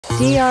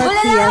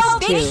Bulalakaw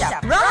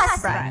Bakeshop,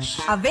 Roxas branch.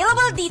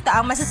 Available dito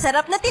ang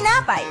masasarap na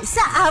tinapay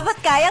sa abot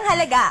kayang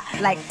halaga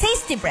like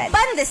tasty bread,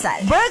 pandesal,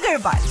 burger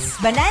buns,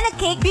 banana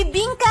cake,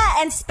 bibingka,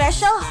 and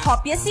special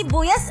hopya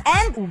sibuyas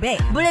and ube.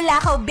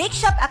 Bulalakaw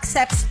Bakeshop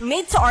accepts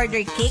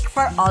made-to-order cake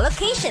for all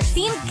occasions,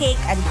 themed cake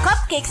and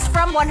cupcakes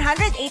from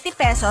 180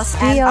 pesos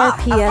and up.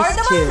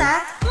 Affordable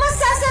na,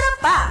 masasarap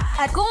pa!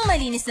 At kung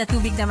malinis na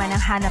tubig naman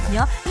ang hanap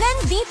nyo,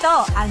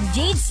 nandito ang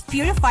Jade's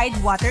Purified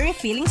Water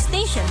Refilling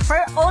Station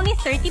for only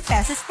 30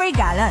 pesos per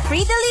gallon.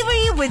 Free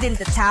delivery within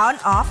the town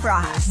of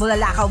Roxas.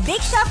 Bulalakaw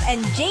Bakeshop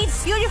and Jade's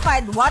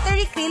Purified Water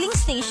Refilling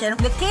Station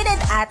located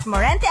at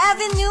Morente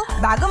Avenue,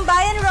 Bagong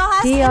Bayan,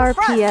 Roxas, in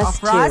front of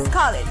Roxas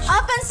College.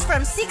 Opens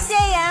from 6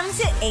 a.m.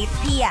 to 8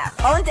 p.m.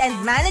 Owned and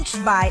managed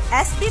by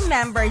SB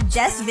member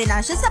Jess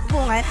Venancio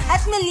Sapungan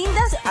at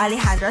Melinda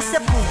Alejandro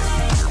Sapungan.